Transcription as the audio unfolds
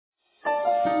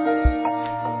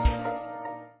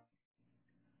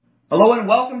Hello and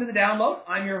welcome to the download.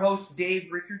 I'm your host, Dave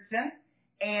Richardson,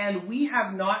 and we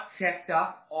have not checked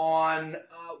up on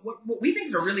what we think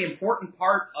is a really important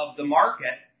part of the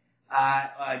market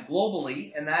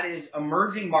globally, and that is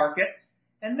emerging markets.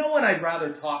 And no one I'd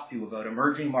rather talk to about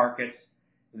emerging markets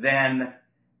than,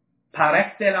 par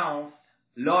excellence,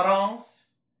 Laurence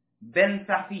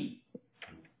Bensafi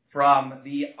from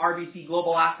the RBC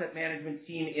Global Asset Management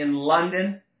team in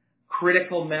London,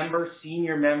 critical member,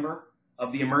 senior member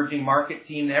of the emerging market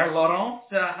team there. Laurence,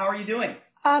 how are you doing?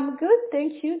 I'm good,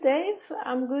 thank you, Dave.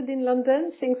 I'm good in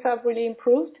London. Things have really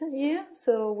improved here,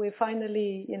 so we're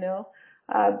finally,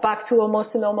 back to almost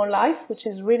a normal life, which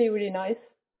is really, really nice.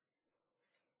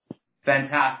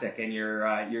 Fantastic, and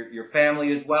your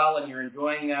family as well, and you're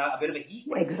enjoying a bit of a heat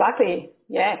wave. Exactly,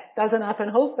 yeah, doesn't happen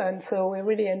often, so we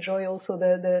really enjoy also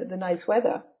the nice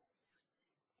weather.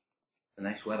 The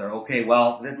nice weather. Okay,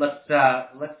 well, let's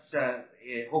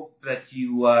hope that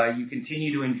you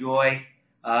continue to enjoy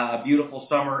a beautiful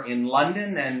summer in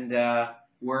London and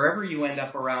wherever you end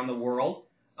up around the world.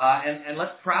 And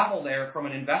let's travel there from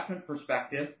an investment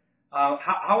perspective.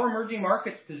 How are emerging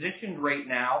markets positioned right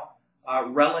now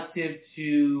relative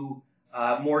to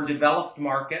more developed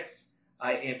markets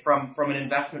from an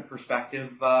investment perspective,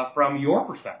 from your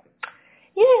perspective?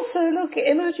 Yeah, so look,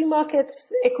 emerging markets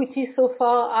equities so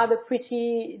far had a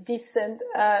pretty decent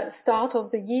start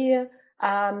of the year.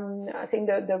 I think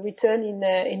the return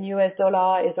in US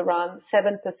dollar is around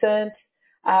 7%.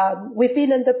 We've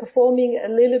been underperforming a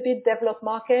little bit developed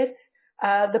markets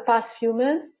the past few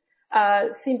months,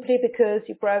 simply because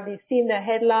you've probably seen the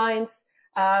headlines,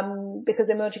 because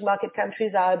emerging market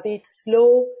countries are a bit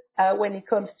slow when it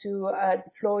comes to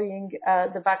deploying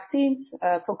the vaccines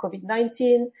for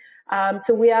COVID-19.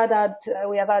 So we have had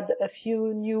a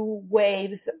few new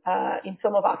waves in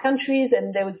some of our countries,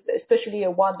 and there was especially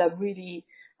one that really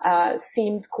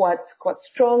seemed quite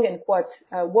strong and quite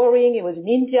worrying. It was in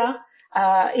India,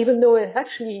 even though it's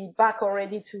actually back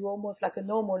already to almost like a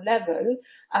normal level.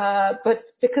 But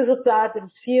because of that,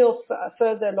 there's fear of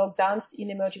further lockdowns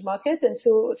in emerging markets, and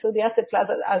so the asset class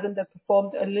has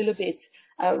underperformed a little bit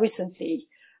recently.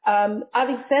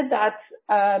 Having said that,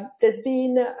 there's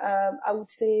been, I would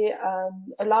say,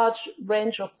 a large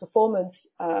range of performance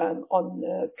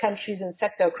on countries and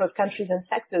sectors, across countries and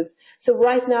sectors. So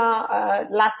right now,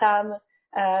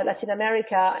 Latin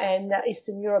America and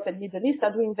Eastern Europe and Middle East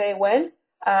are doing very well,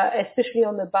 especially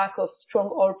on the back of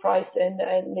strong oil price and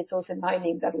metals and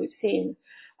mining that we've seen.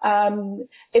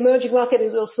 Emerging market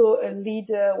is also a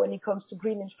leader when it comes to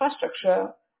green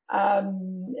infrastructure.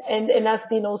 And that's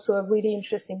been also a really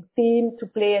interesting theme to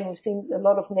play, and we've seen a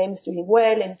lot of names doing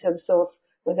well in terms of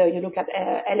whether you look at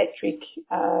electric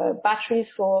batteries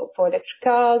for electric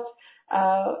cars,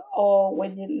 or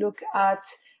when you look at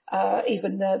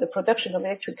even the production of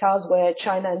electric cars, where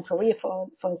China and Korea, for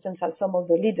instance, are some of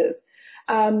the leaders.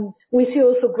 We see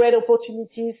also great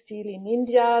opportunities still in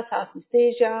India, Southeast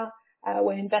Asia,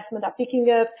 where investment are picking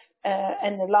up,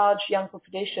 and a large young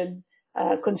population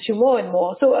consume more and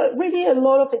more. So really a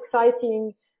lot of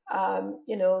exciting,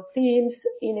 themes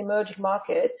in emerging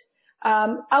markets.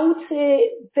 I would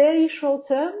say very short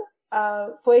term,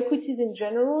 for equities in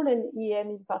general and EM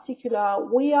in particular,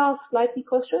 we are slightly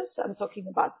cautious. I'm talking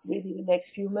about really the next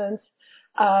few months.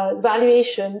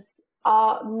 Valuations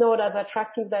are not as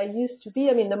attractive as they used to be.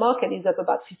 I mean, the market is up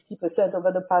about 50%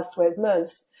 over the past 12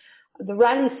 months. The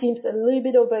rally seems a little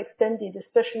bit overextended,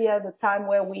 especially at the time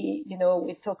where we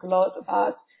talk a lot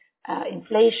about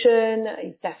inflation.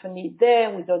 It's definitely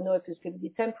there. We don't know if it's going to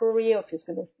be temporary or if it's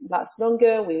going to last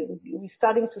longer. We're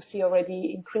starting to see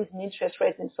already increase in interest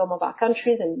rates in some of our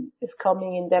countries, and it's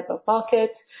coming in developed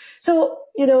markets. So,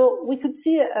 we could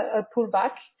see a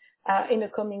pullback in the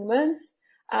coming months.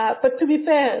 But to be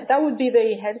fair, that would be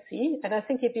very healthy, and I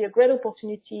think it'd be a great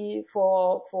opportunity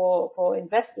for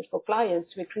investors, for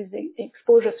clients, to increase the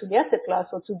exposure to the asset class,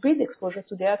 or to build exposure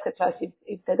to the asset class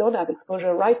if they don't have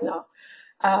exposure right now.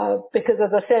 Because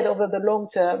as I said, over the long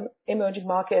term, emerging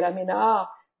market, are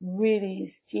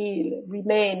really still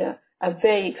remain a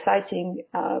very exciting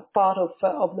part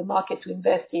of the market to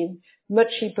invest in, much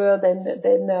cheaper than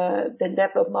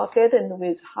developed market, and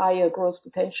with higher growth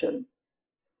potential.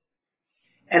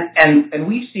 And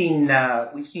we've seen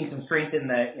some strength in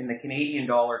the Canadian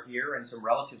dollar here, and some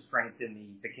relative strength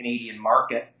in the Canadian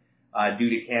market due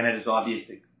to Canada's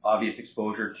obvious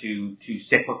exposure to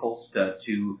cyclicals,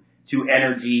 to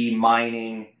energy,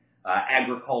 mining,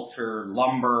 agriculture,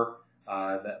 lumber,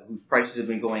 whose prices have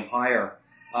been going higher.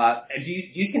 Do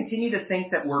you continue to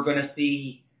think that we're going to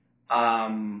see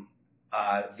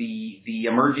the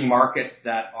emerging markets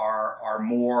that are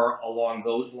more along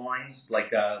those lines,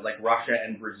 like Russia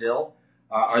and Brazil,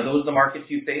 are those the markets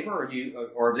you favor,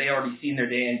 or have they already seen their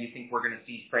day, and do you think we're going to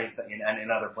see strength in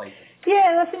other places?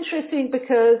 Yeah, that's interesting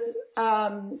because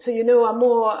I'm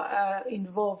more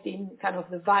involved in kind of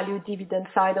the value dividend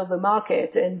side of the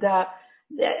market, and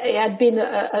it had been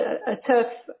a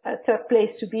tough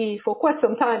place to be for quite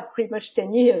some time, pretty much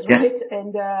 10 years, right? Yeah.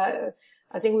 And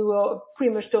I think we were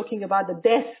pretty much talking about the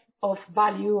death of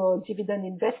value or dividend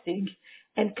investing.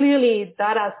 And clearly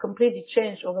that has completely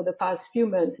changed over the past few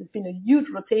months. It's been a huge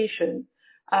rotation.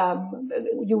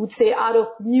 You would say out of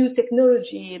new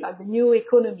technology, like the new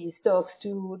economy stocks,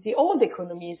 to the old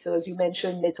economies. So as you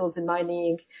mentioned, metals and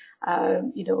mining,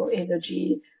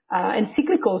 energy, and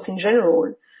cyclicals in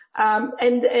general. And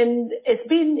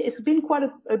it's been quite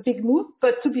a big move.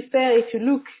 But to be fair, if you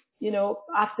look,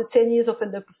 after 10 years of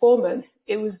underperformance,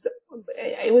 it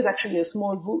was actually a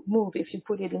small move if you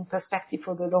put it in perspective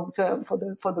for the long term, for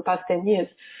the past 10 years.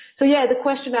 So yeah, the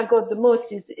question I got the most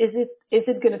is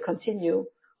it going to continue?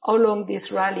 How long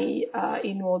this rally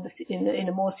in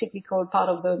a more cyclical part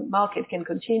of the market can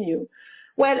continue?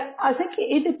 Well, I think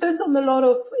it depends on a lot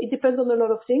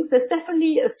of things. There's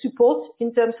definitely a support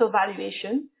in terms of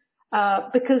valuation.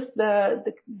 Because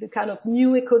the kind of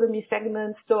new economy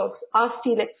segment stocks are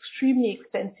still extremely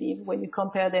expensive when you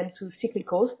compare them to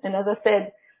cyclicals. And as I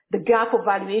said, the gap of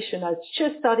valuation is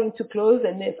just starting to close,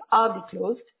 and it's hardly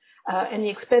closed. And the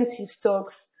expensive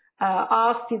stocks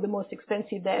are still the most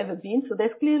expensive they've ever been. So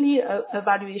there's clearly a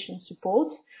valuation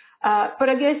support. But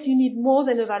I guess you need more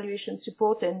than a valuation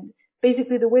support. And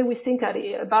basically the way we think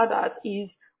about that is,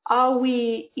 are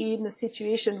we in a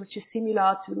situation which is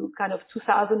similar to kind of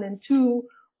 2002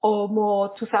 or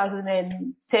more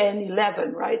 2010,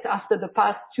 11, right? After the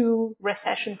past two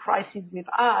recession crises we've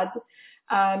had,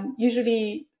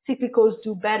 usually cyclicals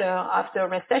do better after a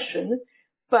recession,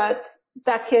 but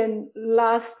that can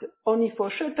last only for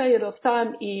a short period of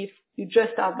time if you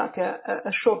just have like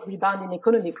a short rebound in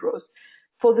economic growth.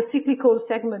 For the cyclical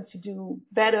segment to do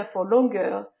better for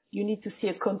longer, you need to see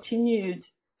a continued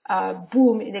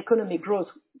boom in economic growth,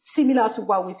 similar to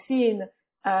what we've seen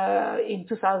in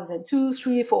 2002,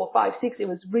 3, 4, 5, 6. It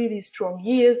was really strong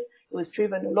years. It was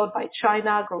driven a lot by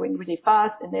China growing really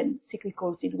fast, and then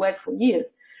cyclicals did well for years.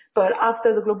 But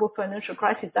after the global financial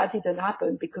crisis, that didn't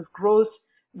happen because growth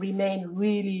remained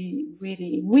really,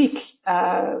 really weak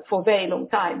for a very long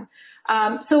time.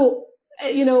 So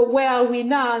where are we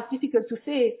now? It's difficult to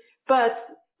say, but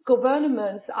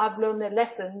governments have learned a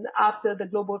lesson after the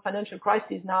global financial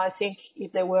crisis. Now, I think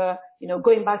if they were,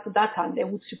 going back to that time, they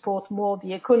would support more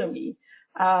the economy,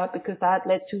 because that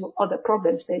led to other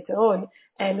problems later on.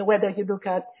 And whether you look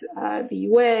at the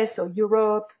US or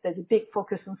Europe, there's a big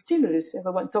focus on stimulus.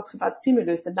 Everyone talks about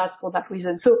stimulus, and that's for that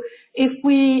reason. So if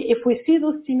we see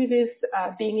those stimulus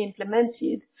being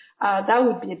implemented, that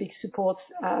would be a big support,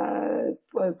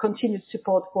 continued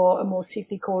support for a more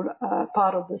cyclical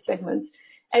part of the segment.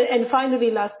 And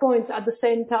finally, last point, at the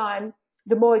same time,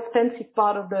 the more expensive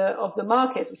part of the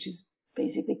market, which is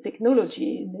basically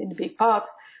technology in a big part,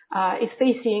 is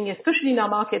facing, especially in our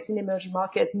markets, in emerging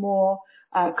markets, more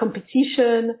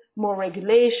competition, more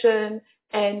regulation,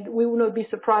 and we will not be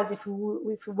surprised if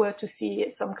we were to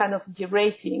see some kind of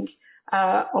derating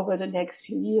over the next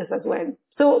few years as well.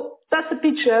 So that's the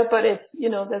picture, but it's,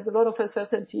 there's a lot of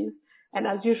uncertainties, and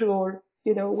as usual,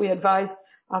 we advise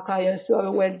our clients to have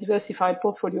a well-diversified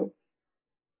portfolio.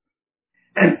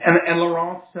 And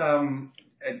Laurence,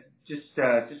 just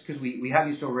because we have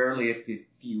you so rarely, if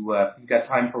you've got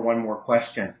time for one more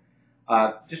question,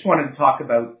 just wanted to talk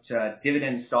about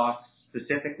dividend stocks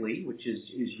specifically, which is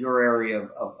your area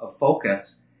of focus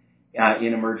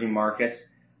in emerging markets.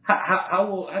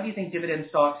 How do you think dividend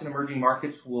stocks in emerging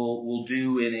markets will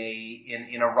do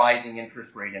in a rising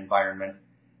interest rate environment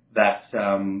that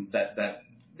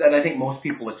I think most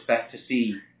people expect to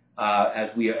see as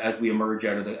we emerge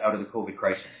out of the COVID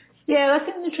crisis? Yeah,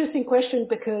 that's an interesting question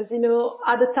because,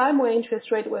 at the time where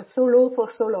interest rates were so low for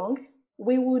so long,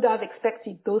 we would have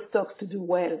expected those stocks to do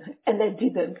well, and they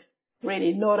didn't,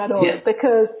 really, not at all,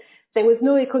 because there was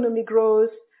no economic growth.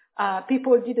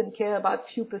 People didn't care about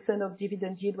few percent of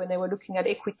dividend yield when they were looking at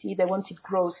equity. They wanted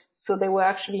growth. So they were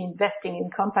actually investing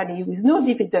in companies with no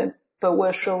dividend, but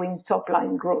were showing top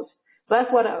line growth.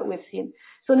 That's what we've seen.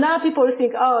 So now people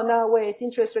think, oh, now wait,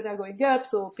 interest rates are going up,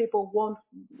 so people won't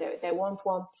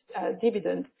want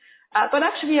dividend. But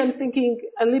actually, I'm thinking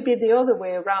a little bit the other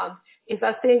way around.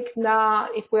 I think now,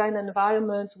 if we're in an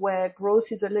environment where growth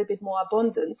is a little bit more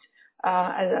abundant,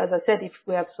 as I said, if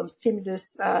we have some stimulus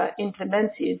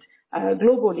implemented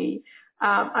globally,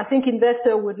 I think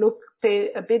investors would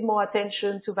pay a bit more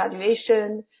attention to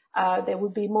valuation. They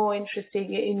would be more interested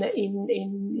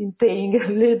in paying a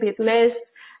little bit less.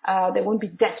 They won't be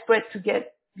desperate to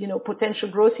get, potential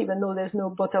growth, even though there's no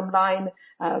bottom line,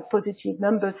 positive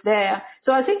numbers there.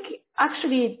 So I think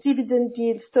actually dividend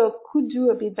yield stock could do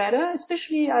a bit better,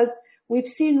 especially as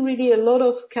we've seen really a lot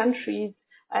of countries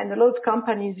and a lot of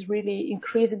companies really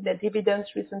increasing their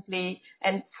dividends recently.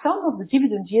 And some of the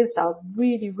dividend yields are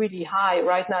really, really high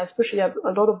right now, especially a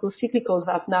lot of those cyclicals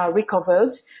have now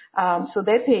recovered. So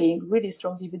they're paying really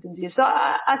strong dividend yields. So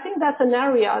I think that's an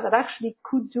area that actually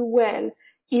could do well,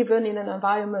 even in an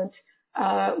environment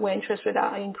where interest rates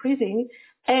are increasing.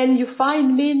 And you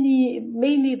find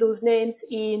mainly those names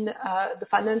in the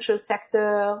financial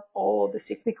sector or the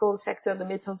cyclical sector, the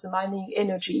metals, the mining,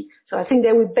 energy. So I think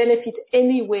they would benefit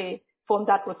anyway from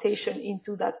that rotation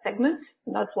into that segment.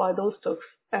 And that's why those stocks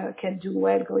can do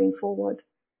well going forward.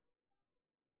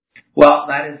 Well,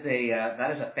 that is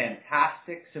a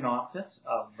fantastic synopsis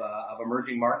of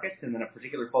emerging markets, and then a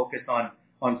particular focus on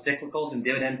cyclicals and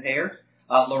dividend payers.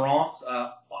 Laurence,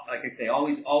 like I say,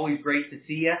 always great to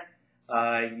see you.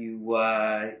 I'm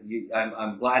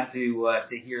glad to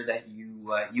hear that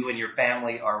you and your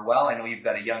family are well. I know you've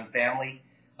got a young family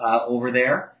over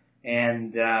there,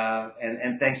 and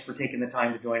thanks for taking the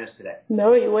time to join us today.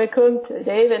 No, you're welcome,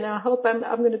 Dave, and I hope I'm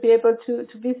going to be able to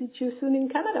visit you soon in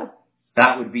Canada.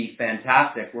 That would be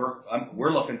fantastic.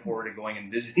 We're looking forward to going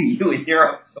and visiting you in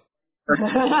Europe.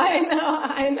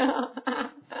 I know.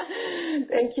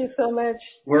 Thank you so much.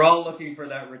 We're all looking for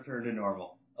that return to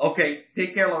normal. Okay,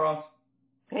 take care, Laurence.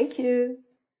 Thank you.